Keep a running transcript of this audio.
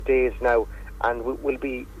days now, and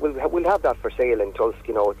we'll have that for sale in Tulsk.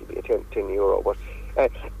 It'll be a €10. But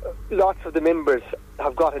lots of the members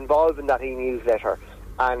have got involved in that e-newsletter,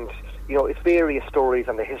 and it's various stories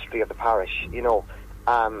on the history of the parish.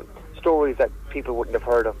 Stories that people wouldn't have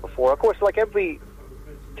heard of before. Of course, like every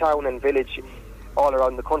town and village all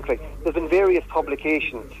around the country, there's been various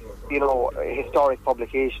publications, historic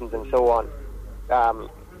publications and so on.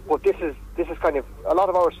 But this is kind of, a lot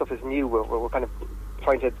of our stuff is new. We're kind of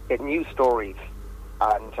trying to get new stories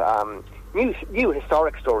and new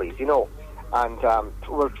historic stories, and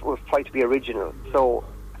we're trying to be original. So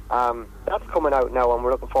that's coming out now, and we're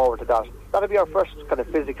looking forward to that. That'll be our first kind of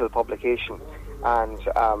physical publication, and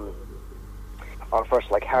our first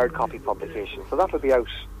hard copy publication. So that'll be out.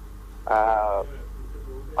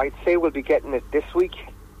 I'd say we'll be getting it this week,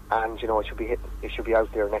 and it should be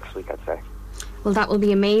out there next week, I'd say. Well, that will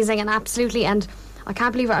be amazing, and absolutely. And I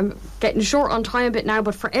can't believe I'm getting short on time a bit now,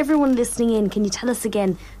 but for everyone listening in, can you tell us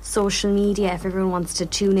again social media if everyone wants to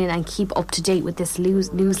tune in and keep up to date with this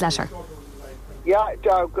newsletter? Yeah,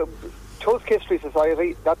 Tulsk History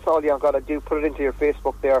Society, that's all you've got to do. Put it into your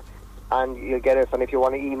Facebook there and you'll get us. And if you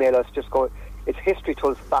want to email us, just go, it's History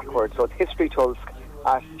Tulsk backwards, so it's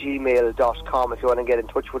historytulsk@gmail.com if you want to get in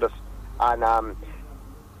touch with us. And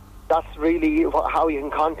that's really how you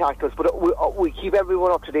can contact us. But we keep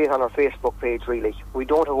everyone up to date on our Facebook page, really. We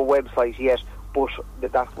don't have a website yet, but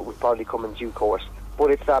that will probably come in due course.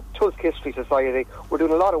 But it's Tulsk History Society. We're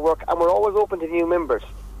doing a lot of work, and we're always open to new members.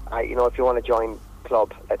 If you want to join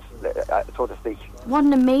club, so to speak. What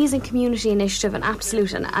an amazing community initiative, an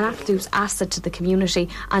absolute asset to the community.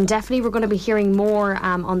 And definitely we're going to be hearing more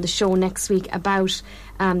on the show next week about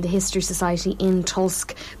the History Society in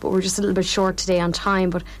Tulsk, but we're just a little bit short today on time.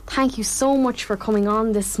 But thank you so much for coming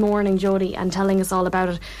on this morning, Jody, and telling us all about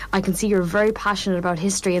it. I can see you're very passionate about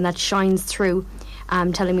history, and that shines through,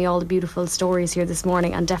 telling me all the beautiful stories here this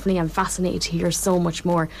morning, and definitely I'm fascinated to hear so much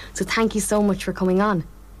more. So thank you so much for coming on.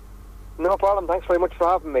 No problem. Thanks very much for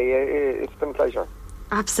having me. It's been a pleasure.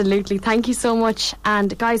 Absolutely. Thank you so much.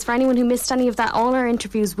 And guys, for anyone who missed any of that, all our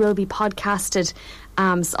interviews will be podcasted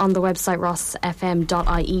on the website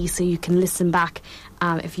rossfm.ie, so you can listen back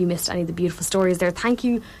if you missed any of the beautiful stories there. Thank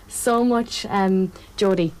you so much,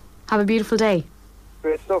 Jody. Have a beautiful day.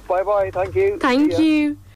 Great stuff. Bye-bye. Thank you. Thank you.